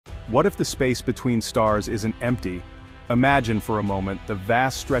What if the space between stars isn't empty? Imagine for a moment the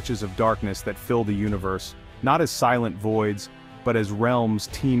vast stretches of darkness that fill the universe, not as silent voids, but as realms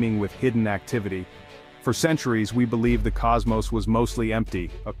teeming with hidden activity. For centuries we believed the cosmos was mostly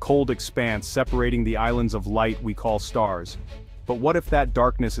empty, a cold expanse separating the islands of light we call stars. But what if that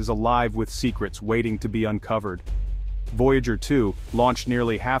darkness is alive with secrets waiting to be uncovered? Voyager 2, launched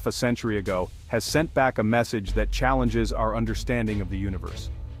nearly half a century ago, has sent back a message that challenges our understanding of the universe.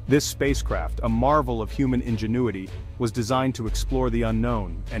 This spacecraft, a marvel of human ingenuity, was designed to explore the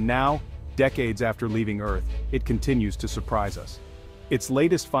unknown, and now, decades after leaving Earth, it continues to surprise us. Its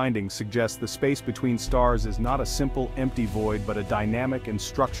latest findings suggest the space between stars is not a simple empty void but a dynamic and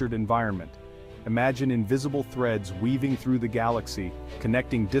structured environment. Imagine invisible threads weaving through the galaxy,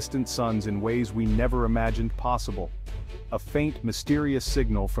 connecting distant suns in ways we never imagined possible. A faint, mysterious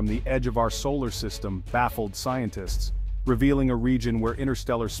signal from the edge of our solar system baffled scientists, revealing a region where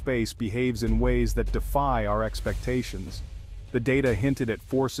interstellar space behaves in ways that defy our expectations. The data hinted at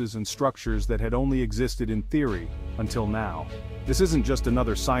forces and structures that had only existed in theory, until now. This isn't just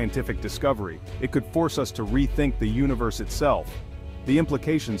another scientific discovery, it could force us to rethink the universe itself. The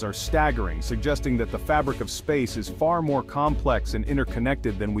implications are staggering, suggesting that the fabric of space is far more complex and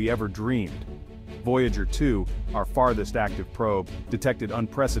interconnected than we ever dreamed. Voyager 2, our farthest active probe, detected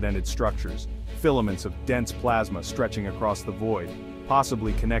unprecedented structures, filaments of dense plasma stretching across the void,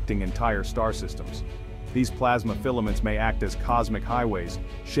 possibly connecting entire star systems. These plasma filaments may act as cosmic highways,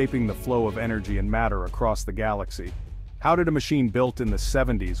 shaping the flow of energy and matter across the galaxy. How did a machine built in the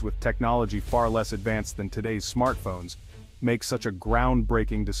 70s with technology far less advanced than today's smartphones make such a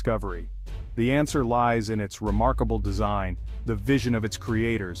groundbreaking discovery? The answer lies in its remarkable design, the vision of its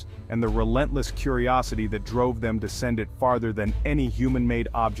creators, and the relentless curiosity that drove them to send it farther than any human-made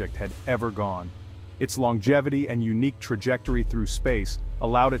object had ever gone. Its longevity and unique trajectory through space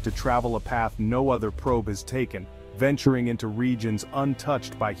allowed it to travel a path no other probe has taken, venturing into regions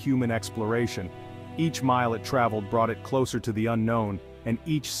untouched by human exploration. Each mile it traveled brought it closer to the unknown, and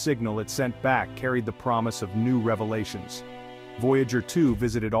each signal it sent back carried the promise of new revelations. Voyager 2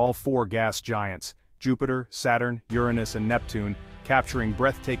 visited all four gas giants, Jupiter, Saturn, Uranus and Neptune, capturing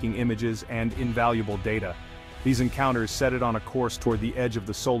breathtaking images and invaluable data. These encounters set it on a course toward the edge of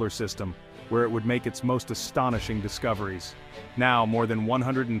the solar system, where it would make its most astonishing discoveries. Now, more than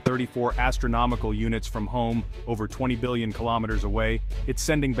 134 astronomical units from home, over 20 billion kilometers away, it's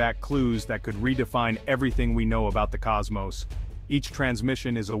sending back clues that could redefine everything we know about the cosmos. Each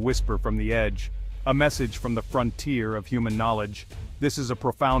transmission is a whisper from the edge, a message from the frontier of human knowledge. This is a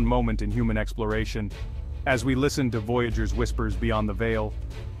profound moment in human exploration. As we listen to Voyager's whispers beyond the veil,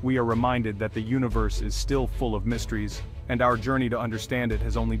 we are reminded that the universe is still full of mysteries, and our journey to understand it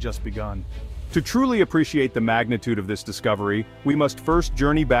has only just begun. To truly appreciate the magnitude of this discovery, we must first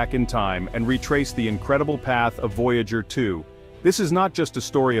journey back in time and retrace the incredible path of Voyager 2. This is not just a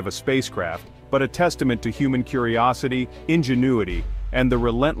story of a spacecraft, but a testament to human curiosity, ingenuity, and the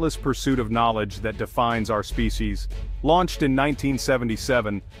relentless pursuit of knowledge that defines our species. Launched in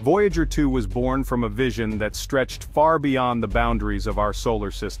 1977, Voyager 2 was born from a vision that stretched far beyond the boundaries of our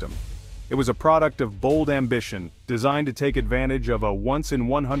solar system. It was a product of bold ambition, designed to take advantage of a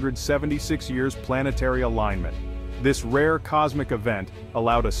once-in-176 years planetary alignment. This rare cosmic event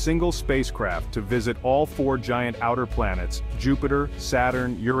allowed a single spacecraft to visit all four giant outer planets, Jupiter,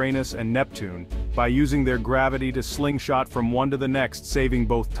 Saturn, Uranus and Neptune, by using their gravity to slingshot from one to the next, saving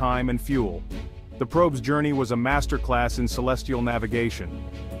both time and fuel. The probe's journey was a masterclass in celestial navigation.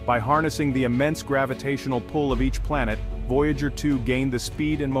 By harnessing the immense gravitational pull of each planet, Voyager 2 gained the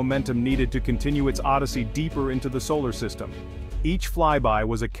speed and momentum needed to continue its odyssey deeper into the solar system. Each flyby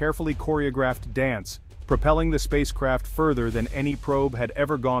was a carefully choreographed dance, propelling the spacecraft further than any probe had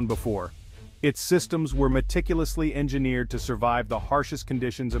ever gone before. Its systems were meticulously engineered to survive the harshest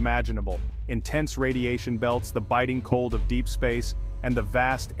conditions imaginable: intense radiation belts, the biting cold of deep space, and the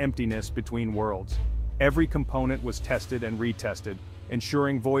vast emptiness between worlds. Every component was tested and retested,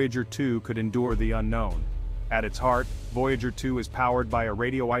 ensuring Voyager 2 could endure the unknown. At its heart, Voyager 2 is powered by a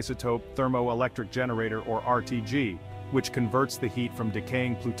radioisotope thermoelectric generator, or RTG, which converts the heat from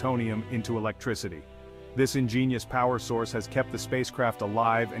decaying plutonium into electricity. This ingenious power source has kept the spacecraft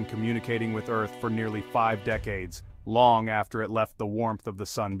alive and communicating with Earth for nearly 5 decades, long after it left the warmth of the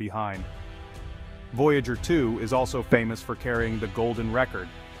sun behind. Voyager 2 is also famous for carrying the Golden Record,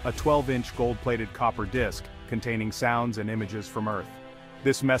 a 12-inch gold-plated copper disc containing sounds and images from Earth.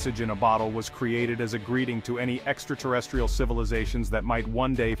 This message in a bottle was created as a greeting to any extraterrestrial civilizations that might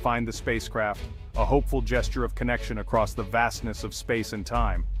one day find the spacecraft, a hopeful gesture of connection across the vastness of space and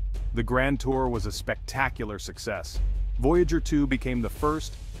time. The Grand Tour was a spectacular success. Voyager 2 became the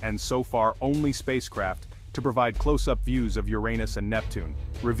first and so far only spacecraft, to provide close-up views of Uranus and Neptune,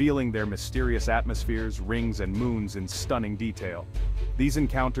 revealing their mysterious atmospheres, rings and moons in stunning detail. These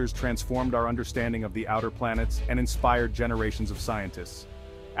encounters transformed our understanding of the outer planets and inspired generations of scientists.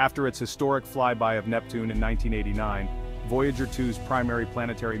 After its historic flyby of Neptune in 1989, Voyager 2's primary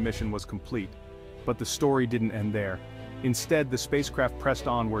planetary mission was complete. But the story didn't end there. Instead, the spacecraft pressed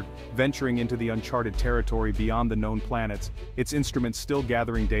onward, venturing into the uncharted territory beyond the known planets, its instruments still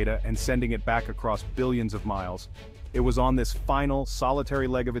gathering data and sending it back across billions of miles. It was on this final, solitary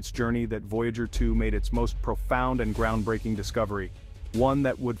leg of its journey that Voyager 2 made its most profound and groundbreaking discovery, one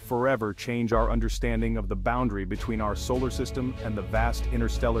that would forever change our understanding of the boundary between our solar system and the vast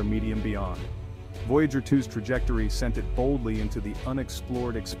interstellar medium beyond. Voyager 2's trajectory sent it boldly into the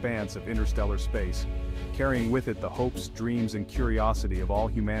unexplored expanse of interstellar space, carrying with it the hopes, dreams and curiosity of all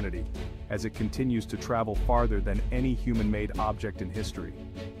humanity, as it continues to travel farther than any human-made object in history.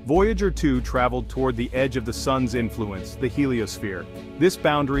 Voyager 2 traveled toward the edge of the sun's influence, the heliosphere. This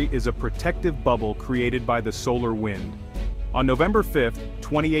boundary is a protective bubble created by the solar wind. On November 5,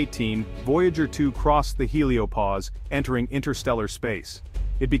 2018, Voyager 2 crossed the heliopause, entering interstellar space.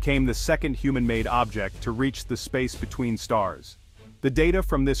 It became the second human-made object to reach the space between stars. The data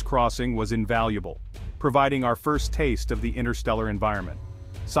from this crossing was invaluable, providing our first taste of the interstellar environment.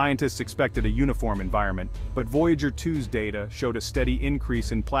 Scientists expected a uniform environment, but Voyager 2's data showed a steady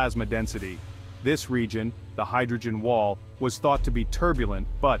increase in plasma density. This region, the hydrogen wall, was thought to be turbulent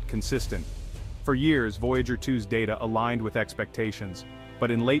but consistent. For years, Voyager 2's data aligned with expectations, but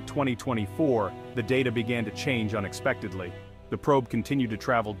in late 2024, the data began to change unexpectedly. The probe continued to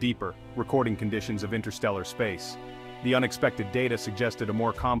travel deeper, recording conditions of interstellar space. The unexpected data suggested a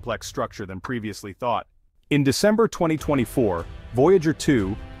more complex structure than previously thought. In December 2024, Voyager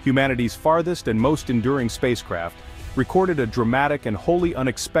 2, humanity's farthest and most enduring spacecraft, recorded a dramatic and wholly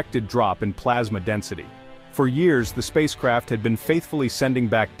unexpected drop in plasma density. For years, the spacecraft had been faithfully sending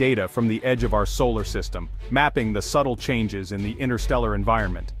back data from the edge of our solar system, mapping the subtle changes in the interstellar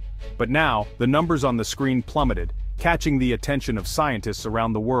environment. But now, the numbers on the screen plummeted, catching the attention of scientists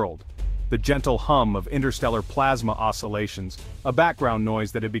around the world. The gentle hum of interstellar plasma oscillations, a background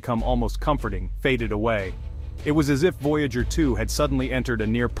noise that had become almost comforting, faded away. It was as if Voyager 2 had suddenly entered a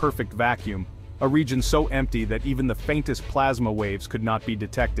near-perfect vacuum, a region so empty that even the faintest plasma waves could not be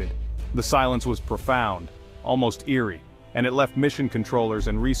detected. The silence was profound, almost eerie, and it left mission controllers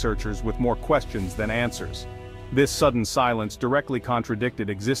and researchers with more questions than answers. This sudden silence directly contradicted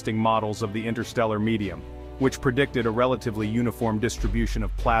existing models of the interstellar medium, which predicted a relatively uniform distribution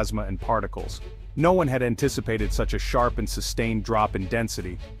of plasma and particles. No one had anticipated such a sharp and sustained drop in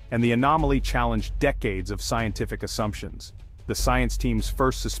density, and the anomaly challenged decades of scientific assumptions. The science team's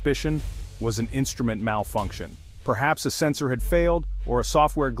first suspicion was an instrument malfunction. Perhaps a sensor had failed, or a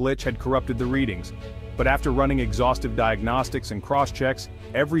software glitch had corrupted the readings. But after running exhaustive diagnostics and cross-checks,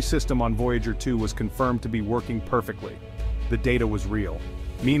 every system on Voyager 2 was confirmed to be working perfectly. The data was real.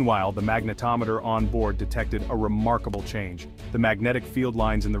 Meanwhile, the magnetometer on board detected a remarkable change. The magnetic field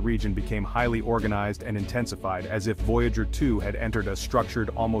lines in the region became highly organized and intensified, as if Voyager 2 had entered a structured,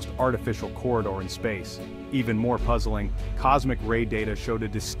 almost artificial corridor in space. Even more puzzling, cosmic ray data showed a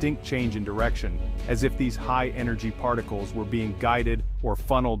distinct change in direction, as if these high-energy particles were being guided or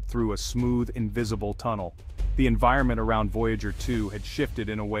funneled through a smooth, invisible tunnel. The environment around Voyager 2 had shifted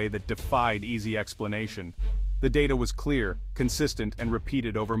in a way that defied easy explanation. The data was clear, consistent, and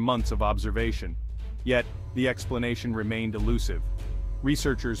repeated over months of observation. Yet, the explanation remained elusive.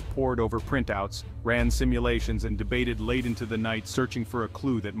 Researchers pored over printouts, ran simulations, and debated late into the night, searching for a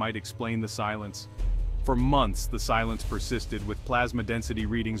clue that might explain the silence. For months, the silence persisted, with plasma density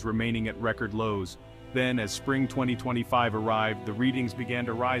readings remaining at record lows. Then, as spring 2025 arrived, the readings began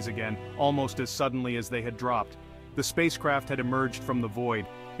to rise again, almost as suddenly as they had dropped. The spacecraft had emerged from the void.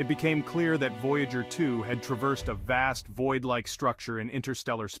 It became clear that Voyager 2 had traversed a vast, void-like structure in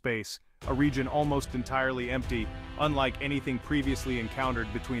interstellar space, a region almost entirely empty, unlike anything previously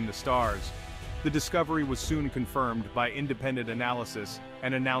encountered between the stars. The discovery was soon confirmed by independent analysis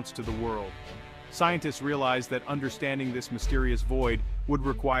and announced to the world. Scientists realized that understanding this mysterious void would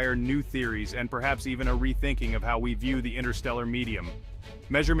require new theories and perhaps even a rethinking of how we view the interstellar medium.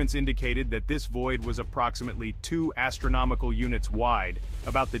 Measurements indicated that this void was approximately 2 astronomical units wide,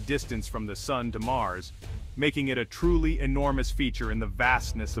 about the distance from the Sun to Mars, making it a truly enormous feature in the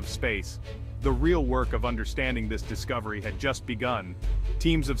vastness of space. The real work of understanding this discovery had just begun.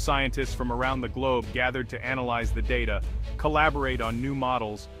 Teams of scientists from around the globe gathered to analyze the data, collaborate on new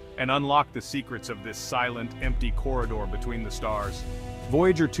models, and unlock the secrets of this silent, empty corridor between the stars.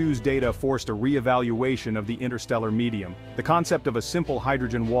 Voyager 2's data forced a re-evaluation of the interstellar medium. The concept of a simple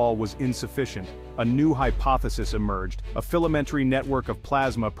hydrogen wall was insufficient. A new hypothesis emerged. A filamentary network of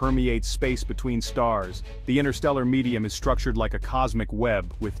plasma permeates space between stars. The interstellar medium is structured like a cosmic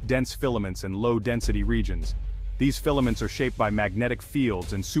web, with dense filaments and low-density regions. These filaments are shaped by magnetic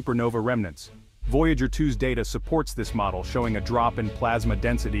fields and supernova remnants. Voyager 2's data supports this model, showing a drop in plasma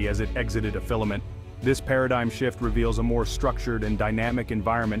density as it exited a filament. This paradigm shift reveals a more structured and dynamic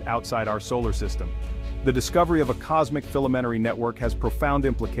environment outside our solar system. The discovery of a cosmic filamentary network has profound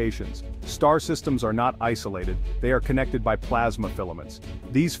implications. Star systems are not isolated, they are connected by plasma filaments.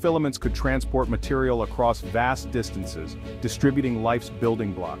 These filaments could transport material across vast distances, distributing life's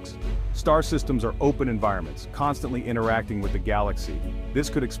building blocks. Star systems are open environments, constantly interacting with the galaxy.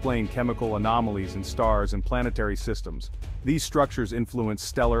 This could explain chemical anomalies in stars and planetary systems. These structures influence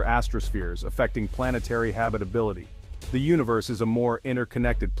stellar astrospheres, affecting planetary habitability. The universe is a more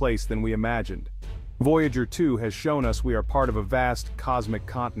interconnected place than we imagined. Voyager 2 has shown us we are part of a vast cosmic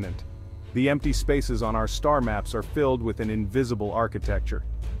continent. The empty spaces on our star maps are filled with an invisible architecture.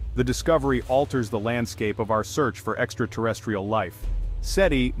 The discovery alters the landscape of our search for extraterrestrial life.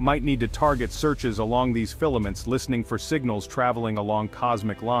 SETI might need to target searches along these filaments, listening for signals traveling along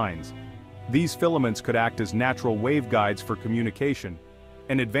cosmic lines. These filaments could act as natural waveguides for communication.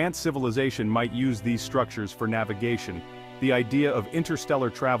 An advanced civilization might use these structures for navigation. The idea of interstellar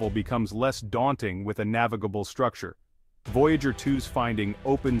travel becomes less daunting with a navigable structure. Voyager 2's finding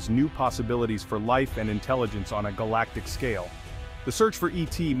opens new possibilities for life and intelligence on a galactic scale. The search for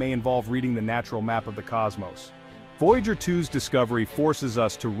ET may involve reading the natural map of the cosmos. Voyager 2's discovery forces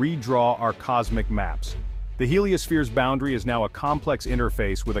us to redraw our cosmic maps. The heliosphere's boundary is now a complex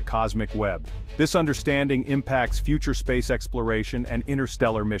interface with a cosmic web. This understanding impacts future space exploration and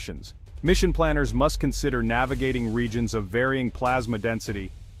interstellar missions. Mission planners must consider navigating regions of varying plasma density.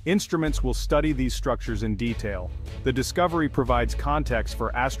 Instruments will study these structures in detail. The discovery provides context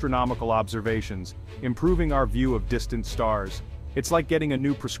for astronomical observations, improving our view of distant stars. It's like getting a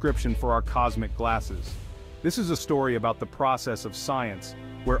new prescription for our cosmic glasses. This is a story about the process of science,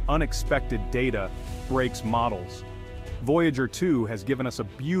 where unexpected data breaks models. Voyager 2 has given us a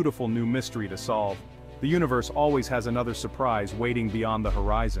beautiful new mystery to solve. The universe always has another surprise waiting beyond the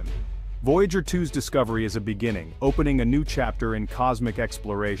horizon. Voyager 2's discovery is a beginning, opening a new chapter in cosmic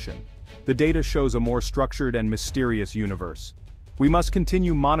exploration. The data shows a more structured and mysterious universe. We must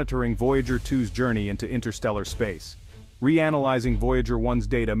continue monitoring Voyager 2's journey into interstellar space. Reanalyzing Voyager 1's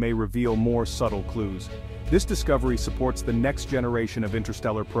data may reveal more subtle clues. This discovery supports the next generation of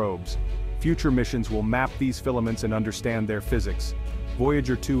interstellar probes. Future missions will map these filaments and understand their physics.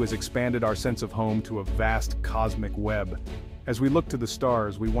 Voyager 2 has expanded our sense of home to a vast cosmic web. As we look to the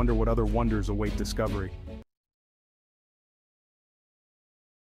stars, we wonder what other wonders await discovery.